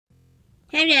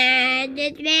Hello,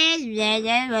 this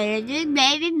is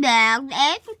baby dog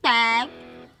every time.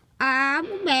 I'm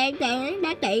a man doing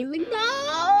my daily dog.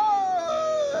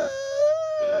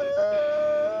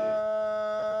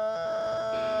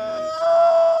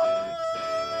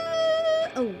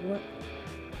 Oh, what?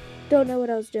 Don't know what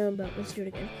I was doing, but let's do it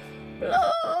again.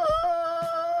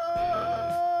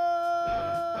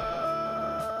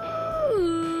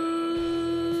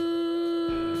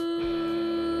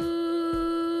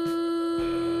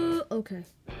 Okay.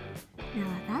 Now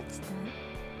that that's done,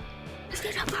 let's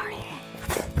get a party.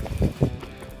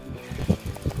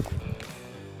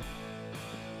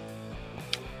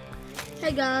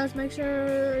 Hey guys, make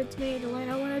sure it's me,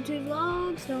 Delano 102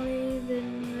 Vlogs. Don't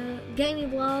even gaming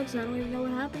vlogs. I don't even know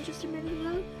what happened just a minute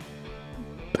ago.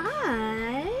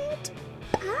 But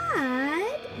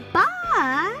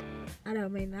I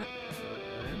don't mean that.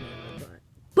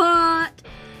 But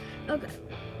okay.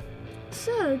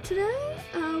 So today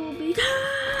I will be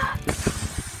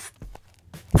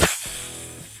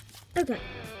okay.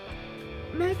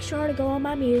 Make sure to go on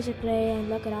my Musical.ly and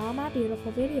look at all my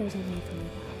beautiful videos I made for you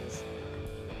guys.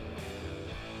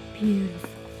 Beautiful.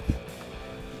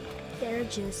 They're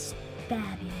just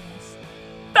fabulous.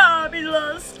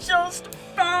 Fabulous, just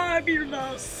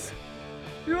fabulous.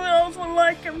 You guys will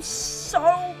like them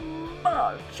so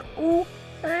much.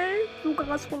 Okay, you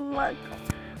guys will like them.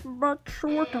 Make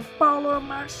sure to follow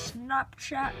my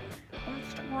Snapchat,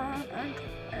 Instagram, and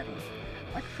Twitter.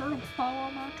 Make sure to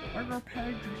follow my Twitter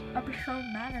pages, Episode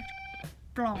Management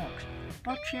Vlogs.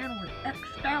 My channel is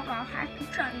X'd out. I'll have to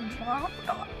change what I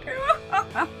forgot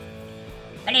to.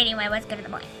 But anyway, let's get to the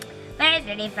point. Please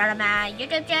really follow my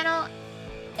YouTube channel.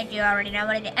 If you already know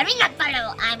what it is. I mean, not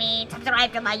follow. I mean,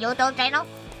 subscribe to my YouTube channel.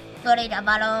 You need to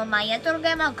follow my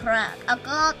Instagram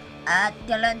account at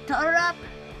Dylan Turrup.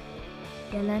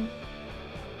 Then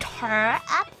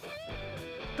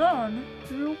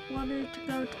you want me to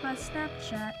go to my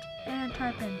Snapchat and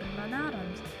type in Dylan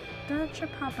Adams. Then it should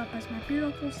pop up as my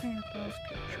beautiful Santa Claus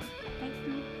picture. Thank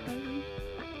you, baby.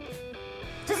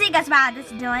 So see you guys, bye.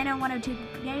 This is Delano 102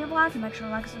 Gaming Vlogs. And make sure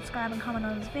to like, subscribe, and comment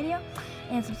on this video.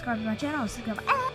 And subscribe to my channel.